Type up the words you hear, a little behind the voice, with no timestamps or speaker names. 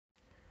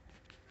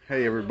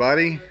Hey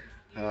everybody,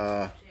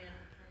 uh,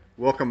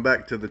 welcome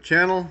back to the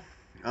channel.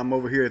 I'm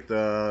over here at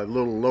the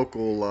little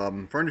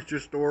local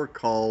furniture store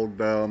called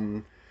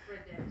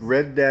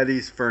Red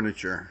Daddy's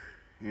Furniture,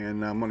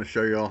 and I'm going to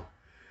show y'all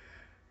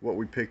what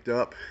we picked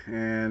up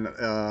and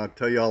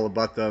tell y'all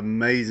about the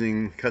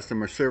amazing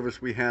customer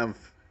service we have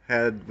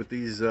had with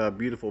these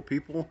beautiful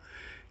people.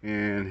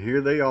 And here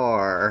they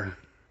are.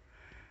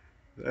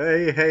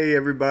 Hey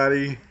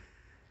everybody.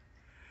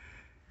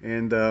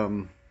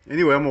 And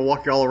anyway, I'm going to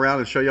walk y'all around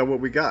and show y'all what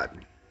we got.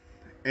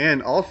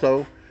 And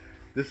also,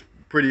 this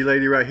pretty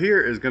lady right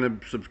here is going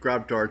to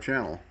subscribe to our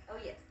channel. Oh,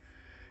 yes.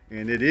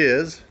 And it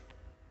is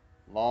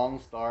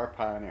Lone Star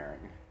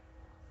Pioneering.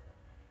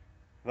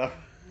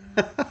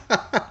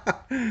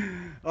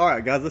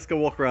 Alright guys, let's go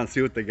walk around and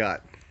see what they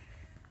got.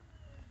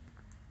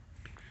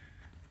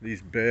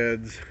 These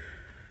beds.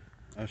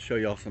 I'll show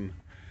y'all some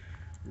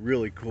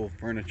really cool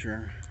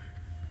furniture.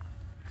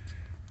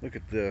 Look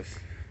at this.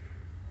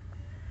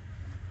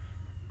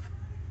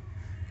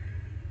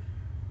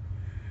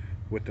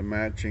 With the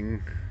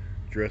matching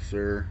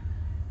dresser.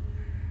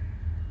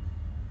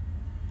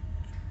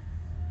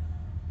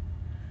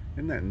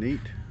 Isn't that neat?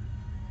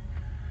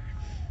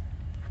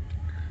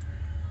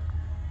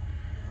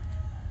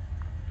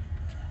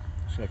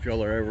 So if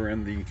y'all are ever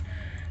in the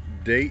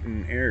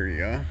Dayton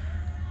area,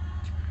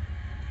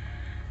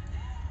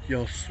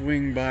 y'all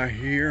swing by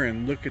here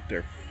and look at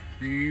their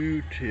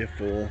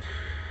beautiful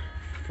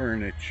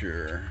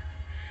furniture.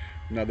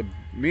 Now,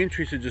 me and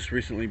Teresa just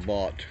recently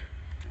bought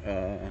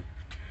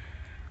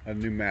a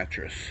new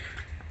mattress,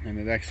 and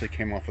it actually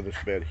came off of this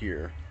bed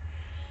here.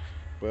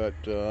 But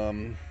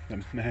the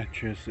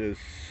mattress is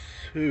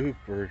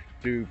super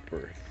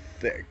duper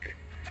thick.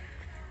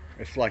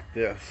 It's like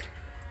this.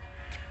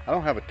 I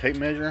don't have a tape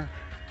measure,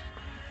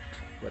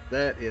 but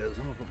that is,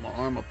 I'm gonna put my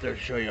arm up there to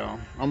show y'all,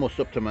 almost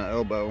up to my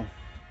elbow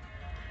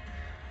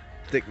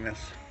thickness.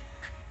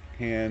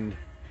 And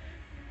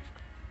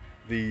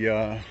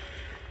the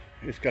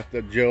it's got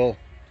the gel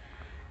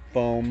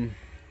foam,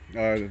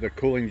 the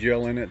cooling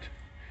gel in it,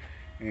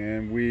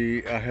 and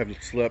I have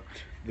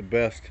slept the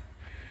best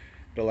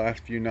the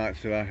last few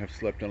nights that I have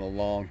slept in a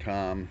long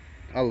time.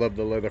 I love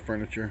the leather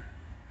furniture.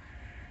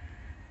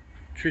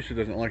 Teresa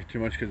doesn't like it too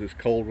much because it's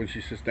cold when she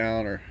sits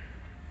down, or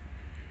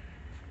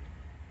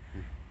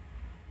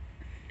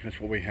that's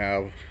what we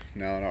have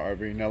now in our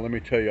RV. Now let me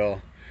tell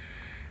y'all,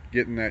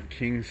 getting that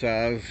king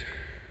size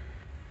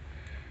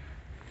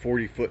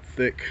 40-foot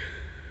thick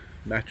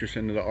mattress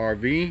into the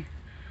RV,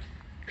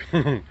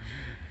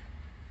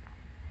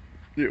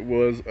 it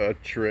was a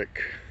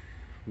trick.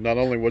 Not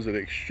only was it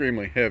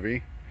extremely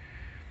heavy,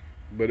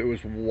 but it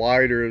was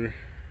wider.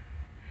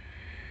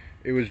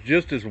 It was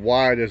just as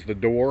wide as the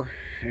door,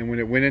 and when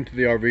it went into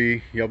the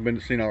RV, y'all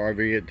been seen our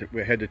RV,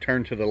 it had to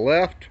turn to the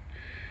left,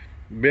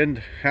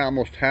 bend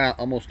almost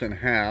in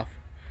half,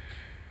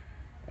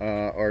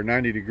 or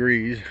 90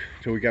 degrees,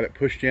 till we got it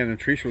pushed in, and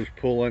Teresa was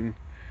pulling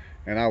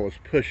and I was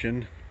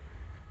pushing.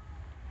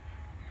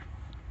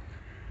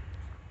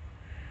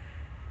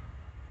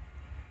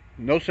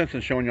 No sense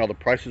in showing y'all the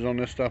prices on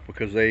this stuff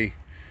because they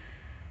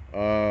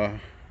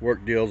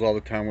work deals all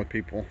the time with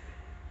people.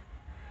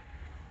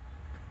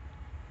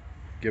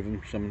 Give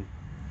them some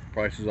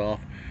prices off.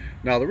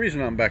 Now the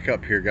reason I'm back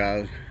up here,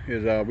 guys,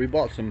 is we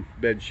bought some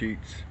bed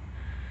sheets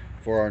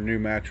for our new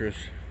mattress,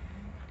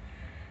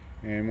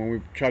 and when we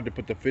tried to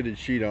put the fitted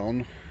sheet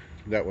on,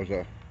 that was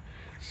a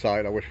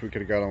sight I wish we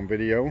could have got on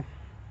video.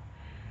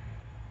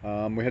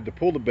 We had to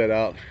pull the bed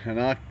out, and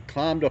I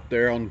climbed up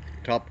there on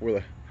top where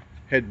the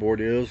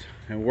headboard is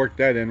and worked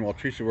that in while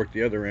Teresa worked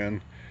the other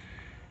end,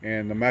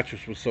 and the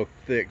mattress was so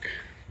thick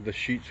the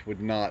sheets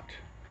would not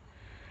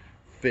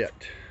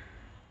fit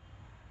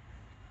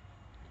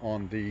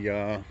on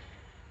the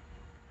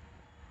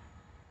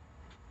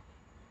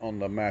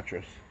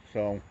mattress.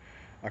 So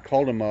I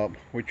called them up.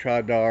 We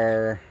tried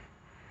our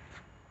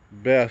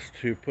best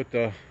to put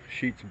the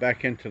sheets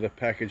back into the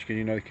package because,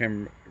 you know, they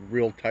came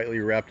real tightly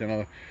wrapped in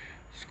a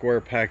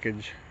square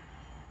package,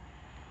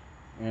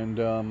 and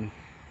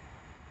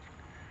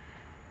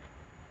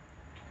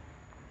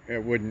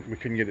we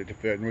couldn't get it to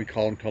fit, and we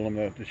called and told them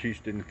that the sheets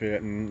didn't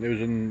fit. And there was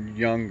a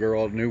young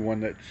girl, a new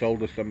one, that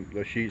sold us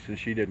the sheets, and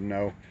she didn't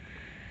know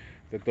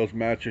that those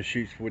mattress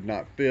sheets would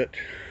not fit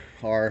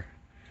our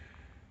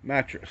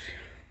mattress.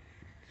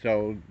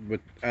 So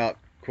without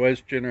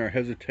question or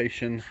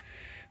hesitation,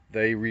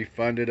 they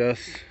refunded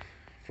us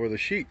for the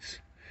sheets.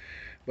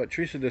 But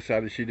Teresa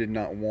decided she did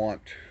not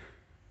want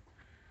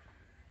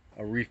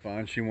a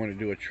refund. She wanted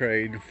to do a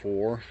trade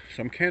for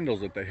some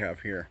candles that they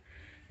have here,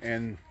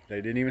 and they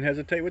didn't even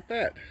hesitate with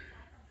that.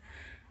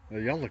 Now,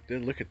 y'all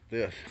look at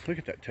this. Look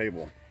at that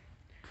table.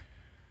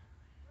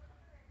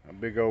 A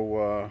big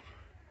old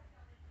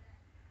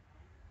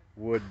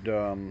wood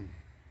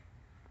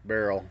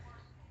barrel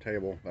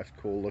table. That's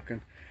cool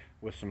looking,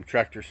 with some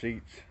tractor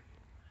seats.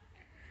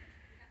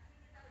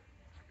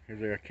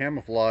 Here's a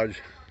camouflage.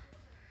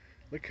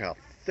 Look how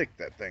thick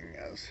that thing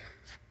is.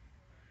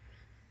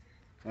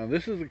 Now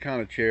this is the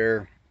kind of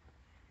chair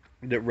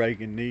that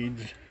Reagan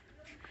needs.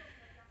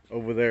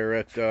 over there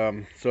at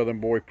Southern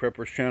Boy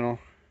Prepper's channel.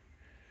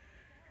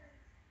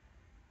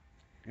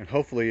 And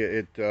hopefully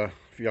it,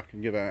 if y'all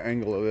can get an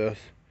angle of this,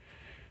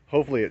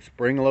 hopefully it's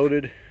spring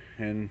loaded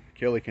and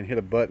Kelly can hit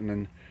a button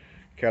and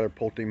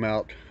catapult him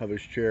out of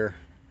his chair,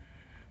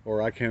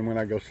 or I can when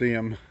I go see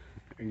him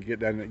and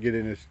get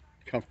in his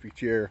comfy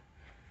chair.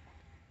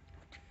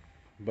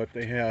 But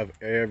they have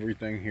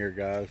everything here,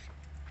 guys.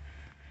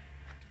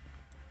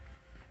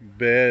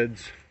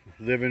 Beds,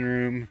 living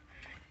room,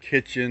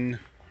 kitchen,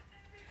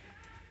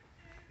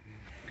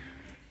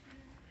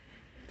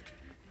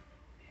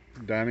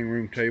 dining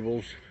room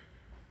tables.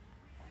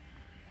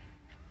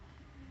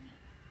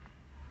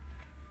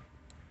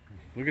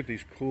 Look at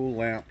these cool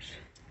lamps.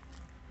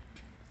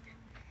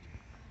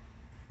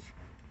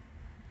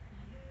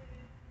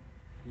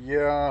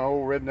 Yeah,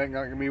 old redneck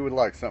like me would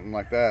like something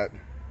like that.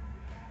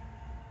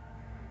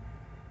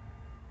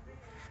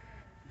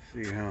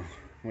 Let's see how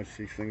much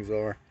these things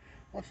are.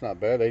 Well, that's not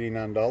bad,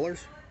 $89.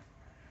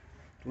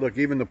 Look,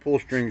 even the pull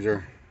strings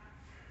are,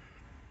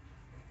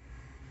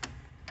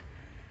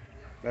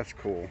 that's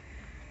cool.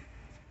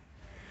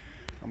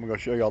 I'm gonna go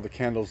show you all the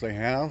candles they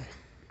have.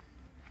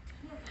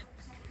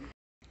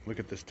 Look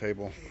at this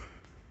table.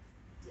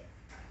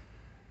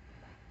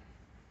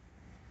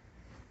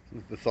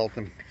 The salt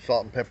and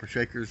pepper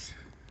shakers.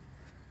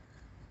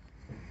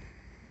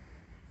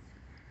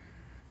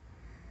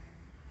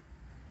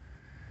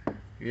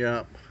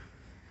 Yep.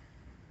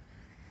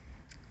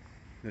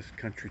 This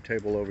country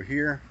table over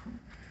here.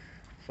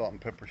 Salt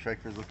and pepper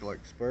shakers look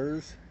like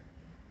spurs.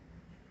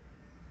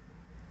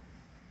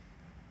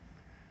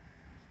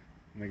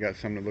 And they got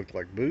some that look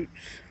like boots.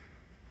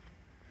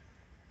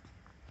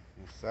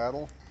 A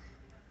saddle.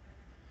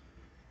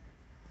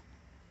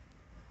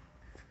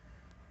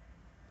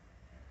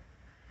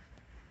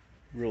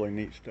 Really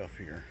neat stuff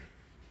here.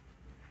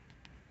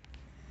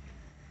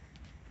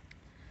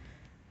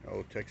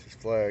 Oh, Texas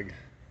flag.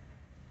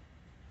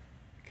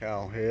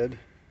 Cow head.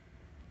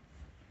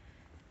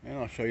 And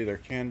I'll show you their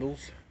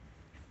candles.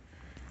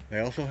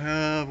 They also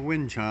have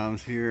wind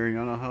chimes here.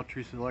 Y'all know how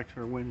Teresa likes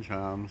her wind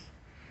chimes.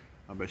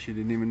 I bet she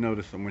didn't even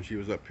notice them when she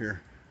was up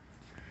here.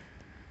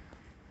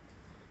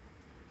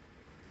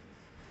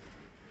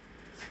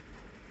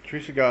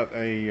 Teresa got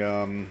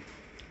a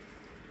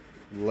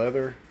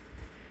leather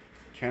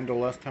candle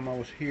last time I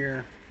was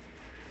here,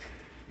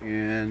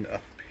 and a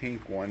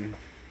pink one,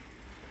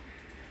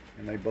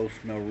 and they both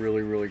smell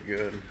really, really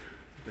good.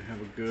 They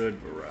have a good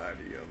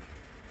variety of.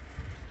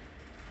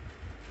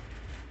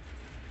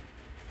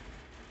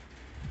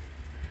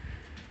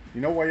 You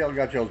know why y'all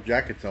got y'all's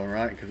jackets on,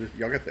 right? Because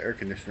y'all got the air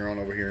conditioner on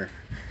over here.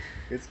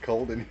 It's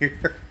cold in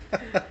here.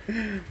 Well,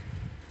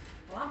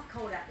 I'm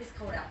cold out. It's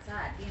cold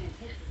outside. Being in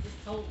Texas, it's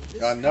cold.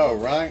 I know,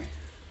 right?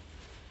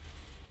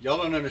 Y'all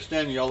don't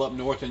understand. Y'all up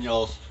north and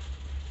y'all's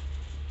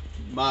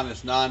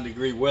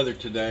 -9-degree weather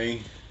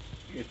today.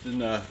 It's in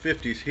the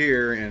 50s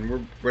here, and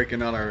we're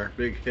breaking out our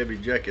big heavy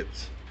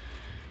jackets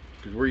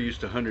because we're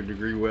used to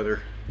 100-degree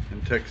weather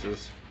in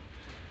Texas.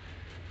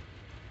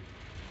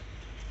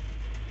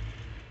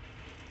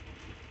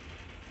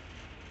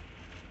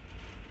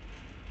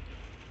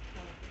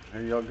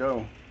 There y'all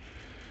go.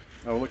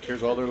 Oh, look,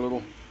 here's all their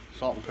little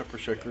salt and pepper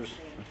shakers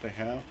that they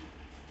have.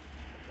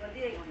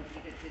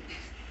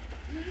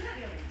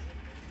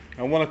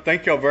 I want to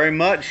thank y'all very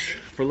much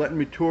for letting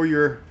me tour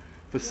your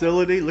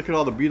facility. Look at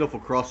all the beautiful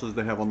crosses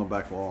they have on the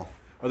back wall.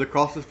 Are the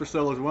crosses for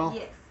sale as well?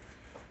 Yes.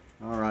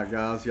 All right,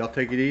 guys. Y'all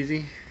take it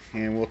easy,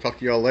 and we'll talk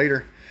to y'all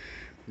later.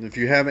 And if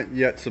you haven't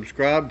yet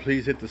subscribed,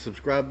 please hit the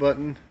subscribe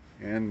button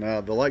and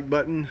the like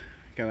button.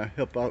 Kind of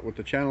help out with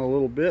the channel a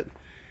little bit.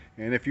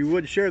 And if you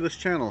would, share this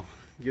channel.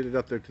 Get it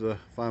up there to the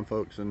fine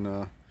folks,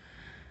 and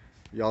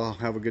y'all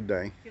have a good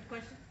day. Good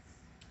question.